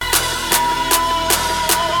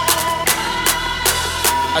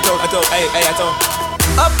I told.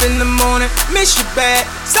 Up in the morning, miss you bad.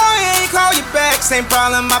 Sorry I ain't call you back. Same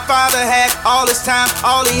problem my father had. All his time,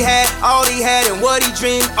 all he had, and what he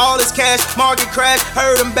dreamed, all his cash. Market crash,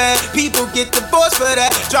 hurt him bad. People get divorced for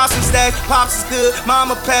that. Drop some stacks, pops is good.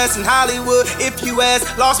 Mama passed in Hollywood. If you ask,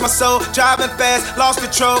 lost my soul, driving fast, lost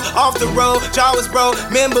control, off the road. Jaw was broke.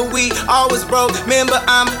 Remember we always broke. Remember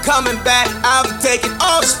I'm coming back. I'm taking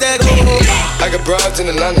off stack. I got broads in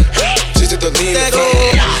Atlanta. Just don't need a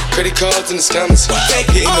phone. Credit cards in the scammers.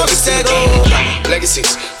 Hitting the list in the phone.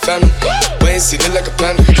 Legacies, family. Wait and see, look like a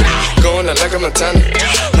panda. Going out like a Montana.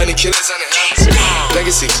 Honey killers on the helmets.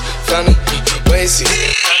 Legacies, family. Wait and see.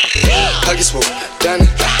 Pocket swoop, Danny.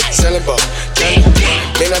 Selling ball, Danny.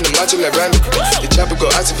 They on the macho like Randy. The chopper go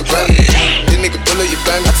out for granted. This nigga pull up your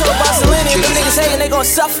bandit. I told Barcelona if them niggas hating, they gon'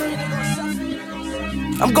 suffer.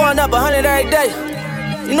 I'm going up 100 every day.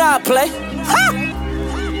 You know how I play. Ha!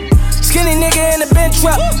 Skinny nigga in the bench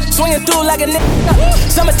truck, swinging through like a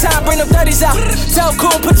nigga. Summertime, bring them 30s out. Tell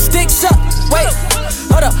Cool, put the sticks up. Wait,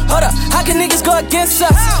 hold up. How can niggas go against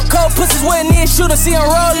us? Cold pussies with a knee shooter, see him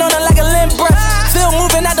roll on her like a limb brush. Still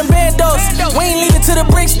moving out them bandos, we ain't leaving to the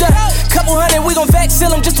bricks done. Couple hundred, we gon' vex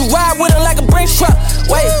seal him just to ride with him like a Brinks truck.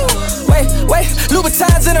 Wait,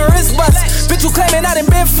 Louboutins in a wrist bust. Bitch, you claiming I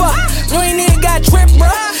done been fucked. You ain't even got trip,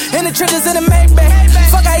 bruh. In the trenches in the Maybach.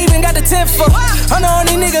 Fuck, I even got the 10 for. I'm the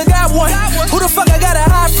only nigga got one. Who the fuck I gotta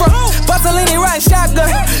hide from? Bartolini riding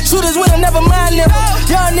shotgun. Shooters with him, never mind them.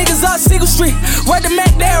 Young niggas off Siegel Street. Word to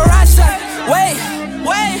Mac, there, right shot. Wait.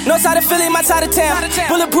 No side of Philly, my side of town.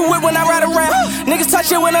 Bulletproof whip when I ride around. Niggas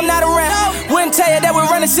touch it when I'm not around. Wouldn't tell you that we're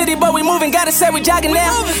running city, but we moving. Gotta say we jogging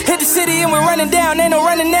now. Hit the city and we're running down. Ain't no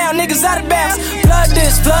running now, niggas out of bounds. Flood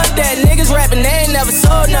this, flood that. Niggas rapping, they ain't never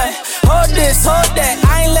sold nothing. Hold this, hold that.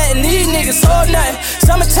 I ain't letting these niggas hold nothing.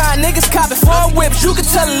 Summertime, niggas copping 4 whips. You can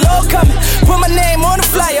tell the low coming. Put my name on the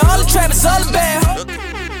flyer. All the trappers, all the band.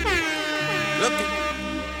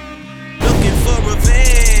 Looking for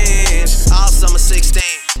revenge. All summer 16.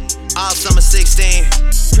 All summer 16.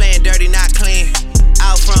 Playing dirty, not clean.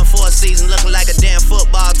 Out front for a season, looking like a damn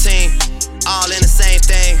football team. All in the same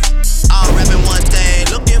thing. All rapping one thing.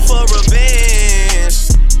 Looking for revenge.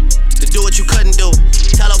 To do what you couldn't do.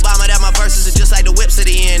 Tell Obama that my verses are just like the whips at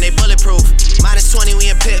the end. They bulletproof. -20, we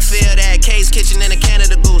in Pitfield. At K's Kitchen in the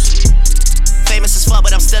Canada Goose. Famous as fuck,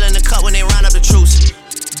 but I'm still in the cut when they round up the truce.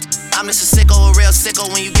 I'm just a sicko, a real sicko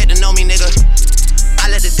when you get to know me, nigga. I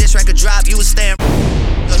let the diss record drop, you was staring.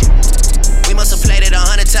 We must have played it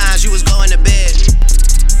 100 times, you was going to bed.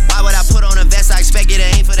 Why would I put on a vest? I expect you to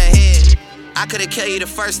aim for the head. I could've killed you the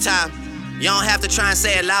first time. You don't have to try and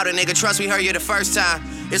say it louder, nigga. Trust me, heard you the first time.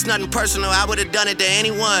 It's nothing personal, I would've done it to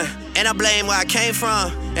anyone. And I blame where I came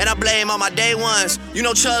from, and I blame all my day ones. You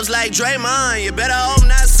know Chubbs like Draymond, you better hope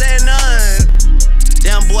not say none.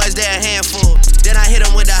 Them boys, they a handful. Then I hit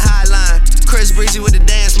them with the hotline. Chris Breezy with the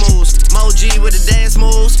dance moves. Mo G with the dance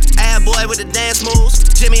moves. Ad Boy with the dance moves.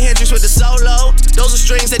 Jimi Hendrix with the solo. Those are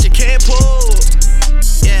strings that you can't pull.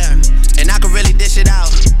 Yeah, and I can really dish it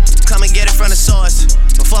out. Come and get it from the source.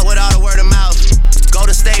 But fuck with all the word of mouth. Go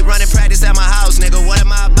to state, running practice at my house, nigga. What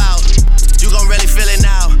am I about? You gon' really feel it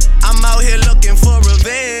now. I'm out here looking for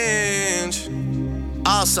revenge.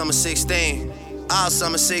 All summer 16. All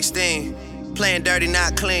summer 16. Playing dirty,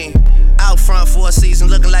 not clean. Out front for a season,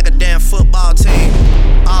 looking like a damn football team.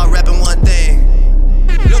 All rapping one thing.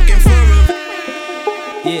 Looking for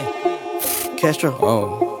revenge. Yeah. Castro.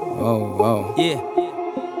 Oh. Yeah.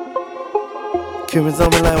 Cubans on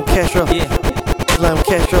me like I'm Castro. Yeah. Like I'm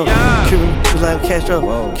Castro. Yeah. Cuban like I'm Castro.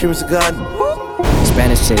 Whoa. Cubans a god.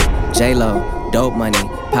 Spanish chick, J-Lo, Dope Money,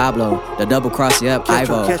 Pablo, the double cross you up,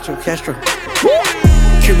 Ivo. Castro.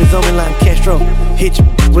 Cubans on me like I'm Castro. Hit you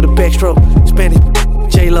with a backstroke. Spanish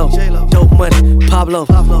J-Lo, Dope Money, Pablo.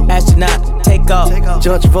 Astronaut, take off.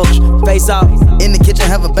 Judge Vulture, Face off. In the kitchen,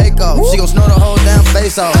 have a bake-off. She gon' snort the whole damn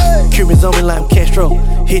face off. Cubans on me like I'm Castro.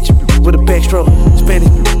 Hit you with a backstroke. Spanish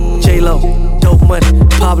J-Lo, Dope Money,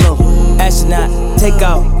 Pablo. Astronaut, take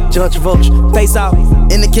off. Judge Vulture, Face off.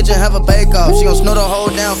 In the kitchen, have a bake-off. She gon' snort the whole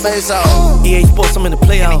damn face off. EA Sports, I'm in the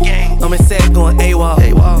playoff. I'm in SAG going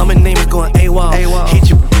AWOL. I'm in Neiman's going AWOL. Hit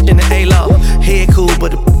you in the A-Law. Head cool,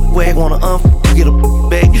 but the wag wanna get a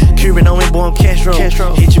back. Cuban on me, boy, I'm Castro.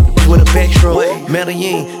 Hit you with a backstroke.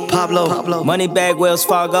 Medellin, Pablo. Money bag, Wells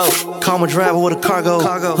Fargo. Call my driver with a cargo.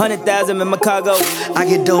 100,000 in my cargo. I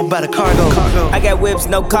get dope by the cargo. I got whips,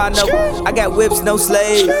 no car, no. I got whips, no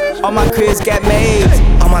slaves. All my cribs got maids.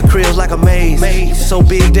 All my cribs like a maze. So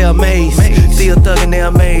big, they're amazed. Still thuggin', they're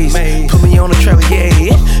amazed. Put me on the track,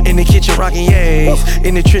 yeah. In the kitchen, rockin' yays.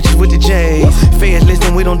 In the trenches with the J's. Fans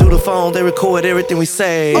listen, we don't do the phone. They record everything we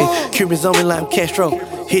say. Cubans on me like I'm Castro.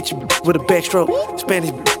 Hit you with a backstroke.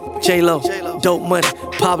 Spanish J-Lo. Dope money,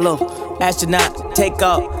 Pablo. Astronaut, take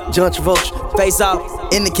off. John Travolta, face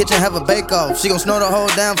off. In the kitchen, have a bake off. She gon' snort the whole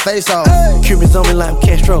damn face off. Cubans on me like I'm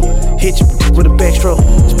Castro. Hit you with a backstroke.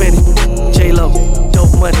 Spanish J-Lo.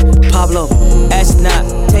 Dope money, Pablo.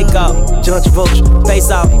 Astronaut, take off. John Travolta,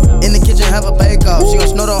 face off. In the kitchen, have a bake off. She gon'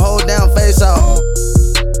 snort the whole damn face off.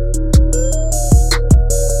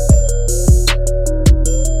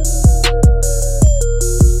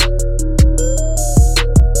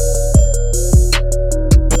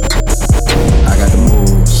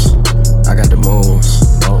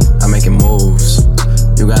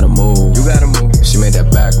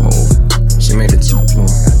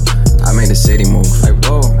 City move, like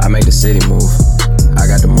whoa. I make the city move. I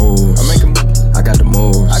got the moves. I make 'em. I got the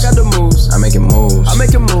moves. I got the moves. I making moves. I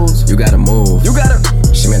making moves. You gotta move. You gotta.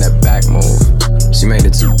 She made that back move. She made the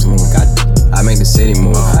two move. I make the city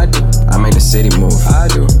move. I do. I make the city move. I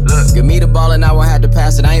do. Look, give me the ball and I won't have to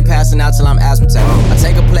pass it. I ain't passing out till I'm asthmatic. I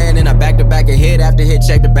take a play and then I back to back and hit after hit.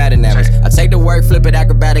 Check the batting average. I take the work, flip it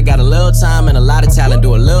acrobatic. Got a little time and a lot of talent.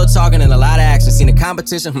 Do a little talking and a lot of action. Seen the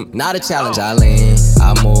competition, not a challenge. I lean,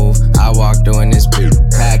 I move, I walk doing this beat.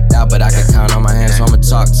 Packed out, but I can count on my hands, so I'ma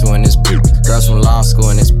talk to in this beat. Girls from law school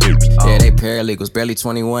in this beat. Yeah, they paralegals, barely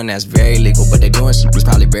 21, that's very legal. But they doing shit was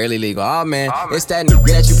probably barely legal. Oh man, it's that nigga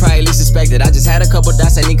that you probably least suspected. I just had a couple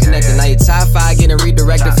dots that need connected. Now your top 5 getting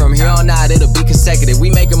redirected. From here on out, it'll be consecutive. We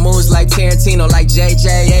making moves like Tarantino, like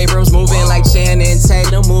J.J. Abrams. Moving like Channing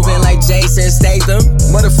Tatum, moving like Jason Statham.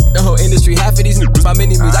 Motherfucker, the whole industry, half of these niggas my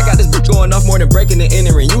mini-me's. I got this bitch going off more than breaking and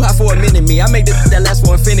entering. You hot for a minute, me. I make this that last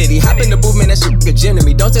for infinity. Hop in the booth, man, that shit a gym to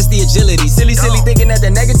me. Don't test the agility. Silly thinking that the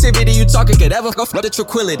negativity you talking could ever go for the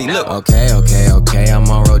tranquility. Look. Okay, I'm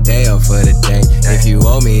on Rodeo for the day. If you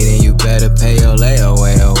owe me, then you better pay your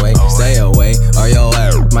layaway away. Stay away, or your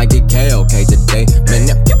ass might get KOK today. Man,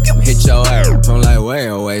 hit your ass from like way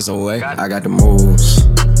away. I got the moves.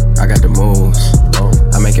 I got the moves.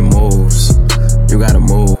 I'm making moves. You gotta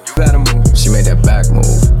move. She made that back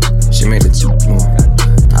move. She made the two move.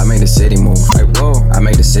 I made the city move. Like whoa. I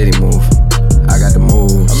make the city move. I got the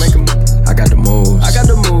moves. I got the moves. I got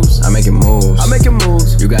the moves. I'm making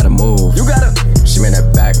moves. You gotta move. She made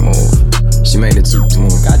that back move. She made the two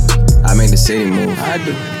move. I made the city move.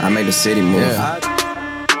 I made the city move.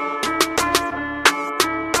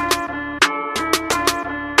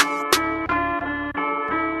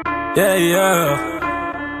 Yeah.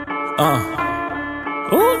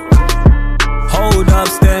 Hold up,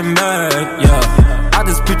 stand back, yeah. I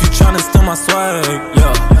just peeped you tryna steal my swag,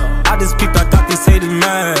 yeah. I just peeped, I got these haters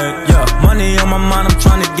mad, yeah. Money on my mind, I'm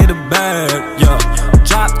tryna get it back, yeah.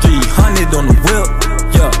 Drop 300 on the whip,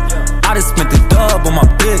 yeah. I just spent the dub on my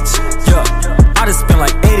bitch, yeah. I just spent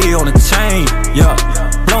like 80 on the chain, yeah.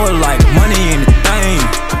 Blow it like money ain't a thing.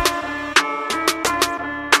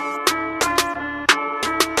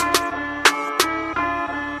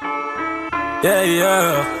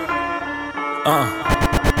 Yeah.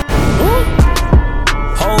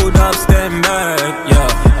 Hold up, stand back, yeah.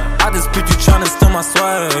 I just peeped you tryna steal my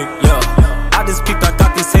swag, yeah. I just peeped, I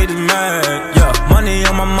got these haters mad, yeah. Money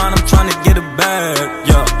on my mind, I'm tryna get it back,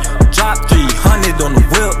 yeah. Drop 300 on the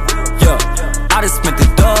whip, yeah. I just spent the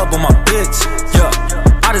dub on my bitch, yeah.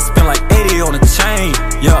 I just spent like 80 on the chain,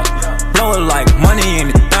 yeah. Blow it like money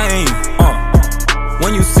ain't a thing,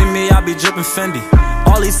 When you see me, I be drippin' Fendi.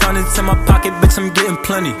 All these hundreds in my pocket, bitch, I'm getting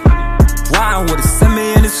plenty. Riding with a semi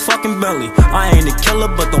in his fucking belly. I ain't a killer,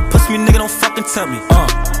 but don't push me, nigga, don't fucking tell me,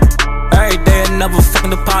 Every day another fucking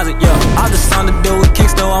deposit, yeah. I just signed a deal with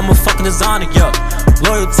Kingston, I'm a fucking designer, yeah.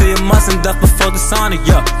 Loyalty and must and death before dishonor,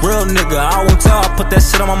 yeah. Real nigga, I won't tell, I put that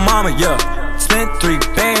shit on my mama, yeah. Spent 3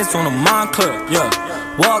 bands on a Moncler, yeah.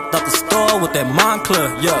 Walked out the store with that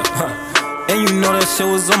Moncler, yeah. And you know that shit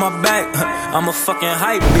was on my back. I'm a fucking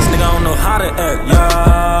hype beast, nigga, I don't know how to act,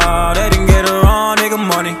 yeah. They didn't get it wrong, nigga,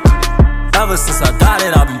 money. Ever since I got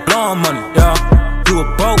it, I've been blowing money, yeah. You a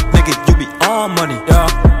broke nigga, you be on money,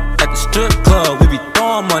 yeah. At the strip club, we be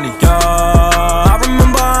throwing money, yeah. I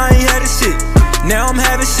remember I ain't had this shit, now I'm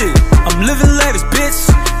having shit. I'm living lavish,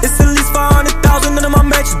 bitch. It's at least 500,000 into my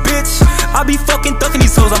matches, bitch. I be fucking ducking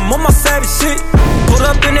these hoes, I'm on my savage shit. Put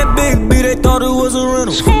up in that big B, they thought it was a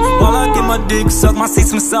rental. While I get my dick sucked, my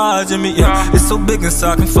seats massaging me, yeah. It's so big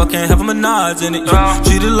inside, I can fucking have a menage in it, yeah.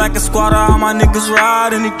 Treat it like a squatter, all my niggas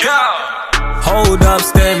riding it, yeah. Hold up,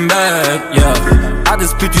 stand back, yeah. I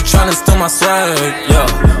just peeped you tryna steal my swag, yeah.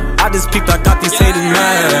 I just peeped, I got these haters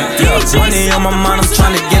mad, yeah. Money on my mind, I'm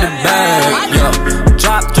tryna get it back, yeah.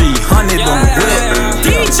 Drop 300 on the whip.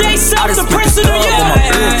 DJ Self, the Prince of New York.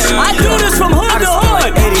 I do this from hood to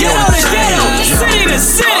hood, ghetto to ghetto, city to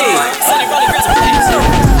city.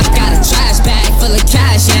 I got a trash bag full of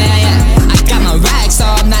cash, yeah, yeah. I got my racks, so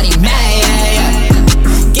I'm not even mad, yeah,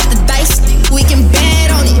 yeah. Get the dice, we can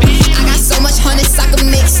bet on it. I got so much hundreds, I can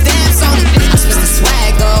make stamps on it. I switch the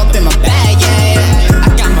swag up in my bag, yeah, yeah. I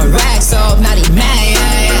got my racks, so I'm not even mad,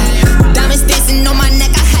 yeah, yeah. Diamonds dancing on my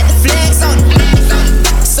neck, I had the flex on it.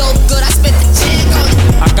 So good, I spent the check on it.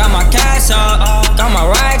 I got my cash up, got my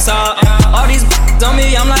racks up. All these on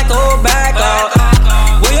me, I'm like, oh, back up.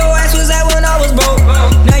 Where your ass was at when I was broke?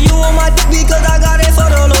 Now you on my because I got it for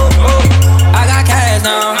the low. I got cash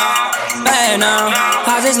now, bad now.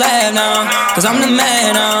 I just laugh now, cause I'm the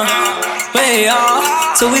man now. Play y'all,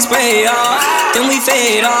 till we spray y'all, then we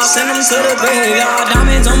fade off, send them to the graveyard.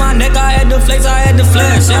 Diamonds on my neck, I had the flex, I had the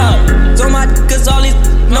flex, yeah. So my cause all these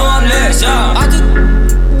know I'm next, yeah. I just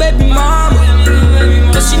baby mama,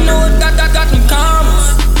 cause she know it got them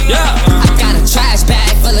commas, yeah. I got a trash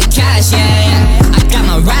bag full of cash, yeah, yeah. I got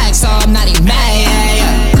my racks, so I'm not even mad, yeah,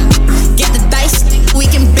 yeah. Get the dice, we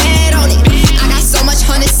can bet on it. I got so much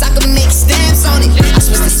hundreds, I can make stamps on it. I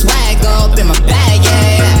switch the swag up in my bag,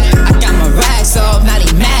 yeah, yeah. I got my racks, so I'm not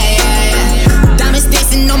even mad, yeah, yeah. Diamonds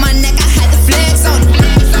dancing on my neck, I had the flex on it.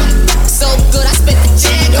 So good, I spent the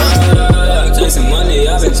check on it. Chasing money,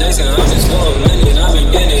 I've been chasing, I'm just for a minute. I've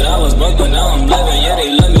been getting it, I was broke, but now I'm living. Yeah,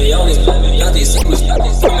 they love me, always love me. Got these secrets,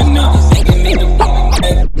 coming out, making me the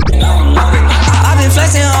now I'm loving. I've been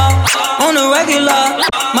flexing hard on the regular.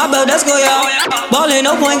 My belt, let's go, y'all. Ballin',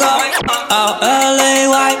 no point guard. Out LA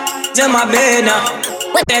white, in my bed now.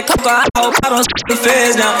 That coca, I hope I don't the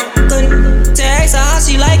feds now. Couldn't text her how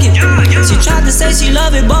she like it. She tried to say she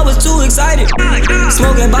love it, but was too excited.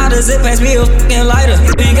 Smoking by the zip, pass me a fucking lighter.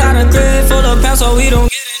 We got a crib full of pounds, so we don't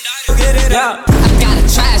get it out. I got a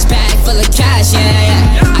trash bag full of cash, yeah,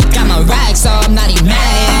 yeah. I got my racks, so I'm not even mad,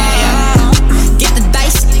 yeah, yeah. Get the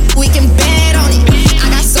dice, we can bet on it. I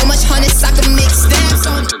got so much hundreds, I can make stamps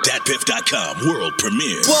on it. DatPiff.com world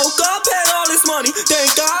premiere. Woke up, had all this money.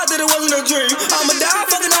 Thank God that it wasn't a dream. I'ma die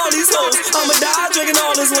fucking all these hoes. I'ma die drinking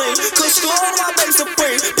all this lean. Cause score on my baby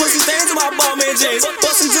supreme. Pussy stains on my ball man jeans.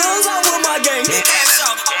 Bustin' drugs out with my gang. Run it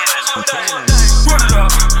up, run it up,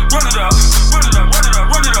 run it up, run it up, run it up,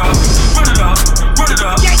 run it up, run it up, run it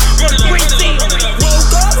up.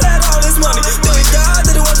 Woke up, had all this money. Thank God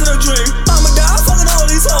that it wasn't a dream. I'ma die fucking all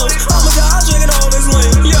these hoes. I'ma die drinking all this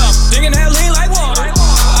lean. Yeah, drinking that lean like water.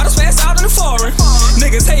 I just passed out in the foreign.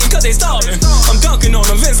 Niggas hating cause they starving. I'm dunking on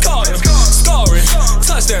them, Vince Carter. Scoring,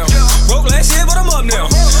 touchdown. Broke last year, but I'm up now.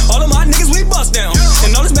 All of my niggas, we bust down.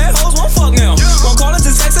 And all these bad hoes won't fuck now. Won't call us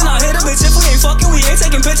and text and I hit a bitch if we ain't fucking. We ain't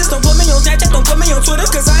taking pictures. Don't put me on Snapchat, don't put me on Twitter.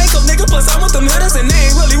 Cause I ain't some nigga, plus I'm with them hitters. And they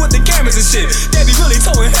ain't really with the cameras and shit. They be really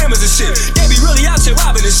towing hammers and shit. They be really out here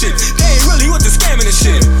robbing and shit. They ain't really with the scamming and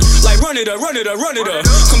shit. Like run it up, run it up, run it up.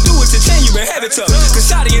 Come through with your chain, you been have it tough. Cause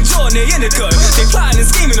Shotty and Jordan, they in the cut. They plotting and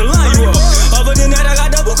scheming to line you up. Other than that, I got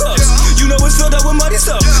double cups. You know it's filled up with muddy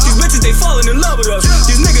stuff. These bitches, they falling in love with us.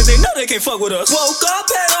 These niggas, they know they can't fuck with us. Woke up,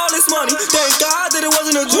 had all this money. Thank God that it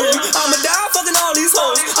wasn't a dream. I'ma die fucking all these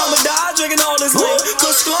hoes. I'ma die drinking all this lean.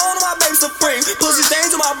 Cause cologne on my baby supreme. Pussy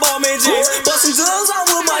stains on my ball man jeans. Bustin' drugs out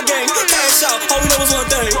with my gang. Cash out, all we know is one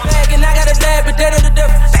thing. Bag and I got a bag, but they know the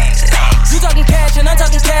difference. You talking cash and I'm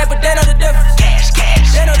talking cash, but they know the difference.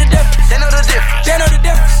 They know the difference. They know the difference. They know the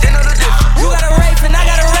difference. They know the difference. You got a rape and I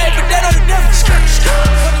got a rape, but they know the difference.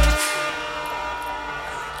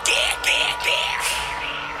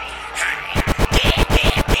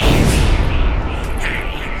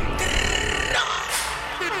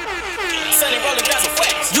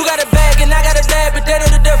 You got a bag and I got a bag, but they know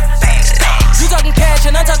the difference. You talking cash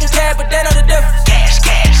and I'm talking cash, but they know the difference.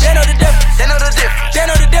 They know the difference. They know the difference. They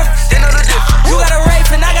know the difference. They know the difference. You got a rape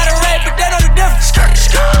and I got a rape, but they know the difference.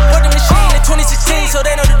 Put the machine in 2016, so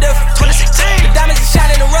they know the difference. 2016. The diamonds is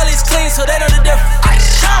shining, the rollies clean, so they know the difference.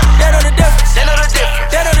 They know the difference. They know the difference.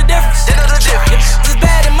 They know the difference. They know the difference. It's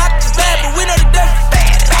bad and my is bad, but we know the difference.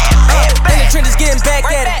 In the trenches getting back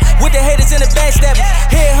at it, with the haters and the backstabbers.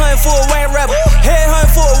 Head hunting for a white rapper. Head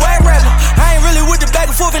hunting for a white rapper. I ain't really with the back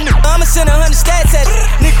and forth, and I'ma send 100 stats at it.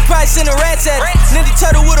 Nigga probably send a rats at it. Ninja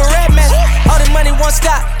turtle with a rat mask. All the money won't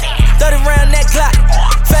stop. 30 round that clock.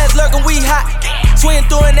 Fast lurking, we hot. Swing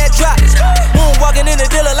through in that drop. Moon walking in the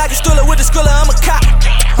dealer like a stiller with the skriller. I'm a cop.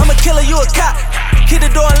 I'm a killer, you a cop. Kick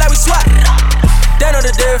the door like we swap. They know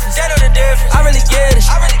the difference. They know the difference. I really get it.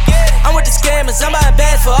 I'm with the scammers. I'm buying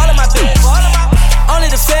bags for all of my bitches. Only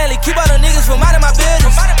the family, keep all the niggas from out of my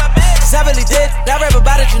business. Cause I really did, I rap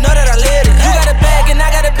about it, you know that I live it. You got a bag and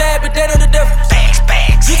I got a bag, but they know the difference.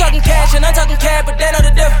 You talking cash and I'm talking cash, but they know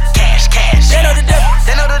the difference. They know the difference.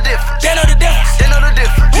 They know the difference. They know the difference. They know the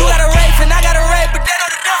difference. You got a rape and I got a rape, but they know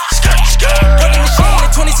the difference. Working machine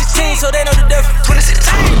in 2016, so they know the difference.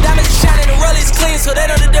 2016. Diamonds are shining, the rollies clean, so they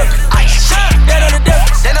know the difference. They know the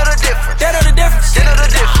difference. They know the difference. They know the difference. They know the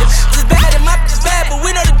difference. It's bad and my is bad, but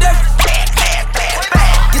we know the difference.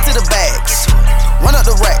 Get to the bags, run up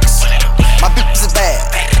the racks. My bitch is bad.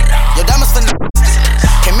 Your diamonds for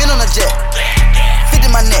came in on a jet, fit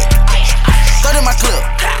in my neck, 30 in my clip.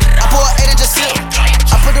 I pour an 8 and just slip.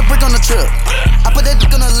 I put a brick on the trip. I put that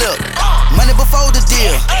dick on the lip. Money before the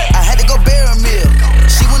deal. I had to go bury a meal.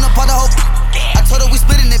 She went up on the whole. I told her we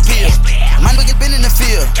split in that pill. Mine we get been in the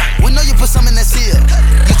field. We know you put some in that seal.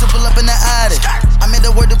 Used to pull up in that Audi. I made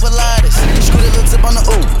that word to Pilates. Screw the little tip on the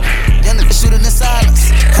ooh. Young nigga shooting in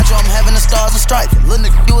silence. Country, I'm having the stars and stripes. Little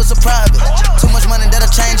nigga, you was a private. Too much money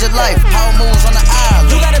that'll change your life. Power moves on the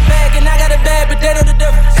island. You got a bag and I got a bag, but they know the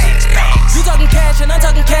difference. You talking cash and I'm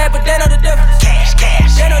talking cash, but they know the difference.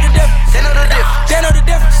 They know the difference. They know the difference. They know the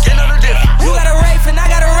difference. They know the difference. You got a rape and I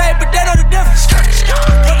got a rape, but they know the difference.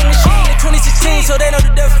 Working machine in 2016, so they know the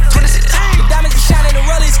difference. The diamonds are shining, the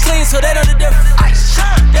rollies clean, so they know the difference.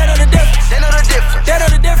 They know the difference. They know the difference. They know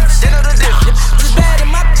the difference. They know the difference. It's bad and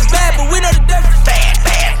my is bad, but we know the difference. Bad,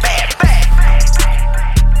 bad, bad, bad.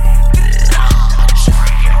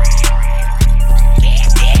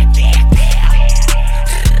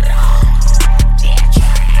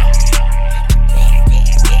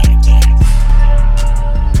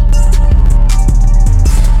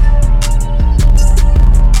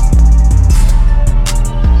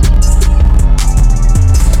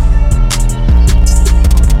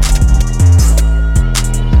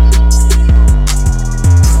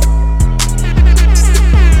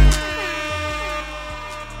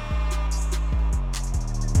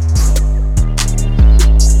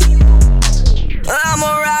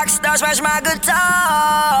 Smash my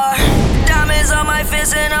guitar, diamonds on my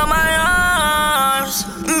fists and on my arms.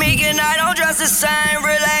 Meek and I don't dress the same,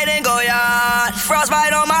 relating go yard.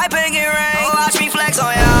 Frostbite on my pinky ring, watch me flex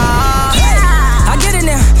on y'all. I get it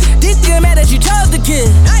now, this good man that you chose the kid.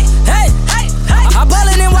 Hey, hey, hey, hey. I'm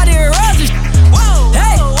ballin' in while they're roses. Whoa,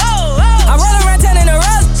 hey, whoa, whoa. I roll around 10 in a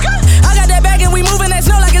row. I got that bag and we moving that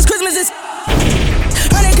snow like it's Christmas. It's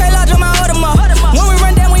 100K large on my Audemars. When we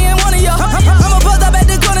run down, we ain't one of y'all. I'ma post up at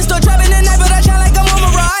the corner store, trapping at night, but I shine like I'm on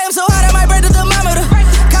my raw. I am so hot, I might break the thermometer.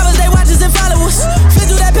 Coppers, they watch us and follow us.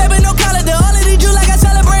 Fit through that paper, no collar. All of these Jews like I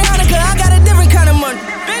celebrate Hanukkah. I got a different kind of money.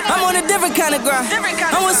 I'm on a different kind of grind.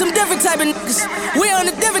 I'm with some different type of niggas. We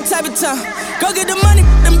on a different type of time. Go get the money,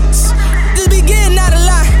 just be getting out of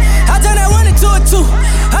line. I turn that 1 into a 2.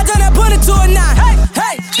 I turn that point into a 9. Hey,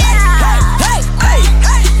 hey, hey, hey,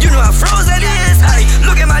 hey. You know how froze that is. Hey,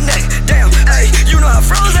 look at my neck, damn. Hey, you know how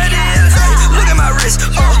froze that is. Hey, look at my wrist,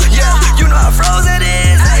 yeah. You know how froze that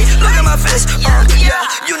is. Hey, look at my fist, yeah.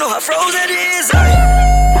 You know how froze that is. Hey,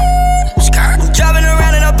 driving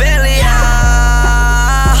around in a Bentley,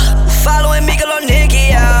 yeah. Following Mikalo Nicky,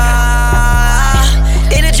 yeah.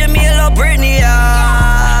 In a Jamila Britney,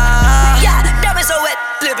 yeah. Yeah, that been so wet,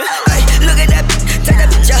 lippin'. Hey, look at that, take that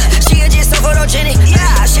picture. She a just so photogenic,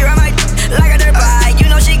 yeah. She ride my like a dirt bike. You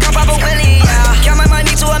know she gon' pop a wheelie, yeah. Count my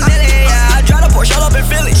money to $1 million, yeah. I drive the Porsche all up in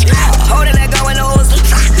Philly, holding that gun in the holster.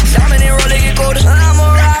 Diamond and rolling it colder. I'm a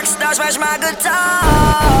rock star, smash my guitar.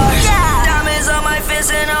 Yeah. Diamonds on my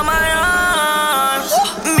fists and on my arms.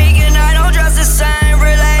 Meek and I don't dress the same,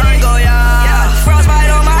 relating go yeah.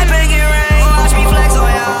 Frostbite on my pinky ring, watch me flex on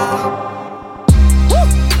y'all.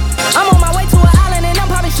 I'm on my way to an island and I'm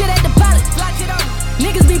popping shit at the pilot.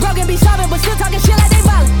 Niggas be broken, be starving, but still talking shit like they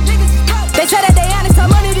ballin'. They say that they honest, how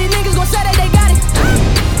money these niggas gon' say that they got it.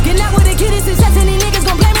 Get out with the kid, it's success and these niggas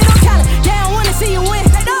gon' blame it on Colin. They don't wanna see you win,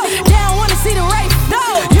 they don't wanna see the race.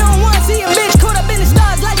 You don't wanna see a bitch caught up in the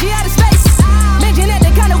stars like she out of space. Mention that they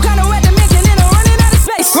kinda at the mention and I'm running out of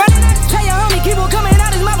space. Tell your homie, keep on coming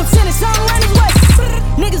out his mouth and sending something around his way.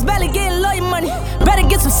 Niggas barely getting lawyer money, better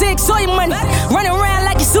get some sick soy money. Running around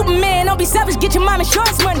like you Superman, don't be selfish, get your mom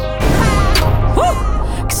insurance money. Woo!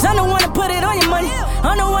 Cause I don't wanna put it on your money.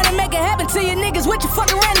 I don't wanna make it happen to you niggas with your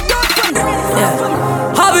fucking random dog from me. Yeah.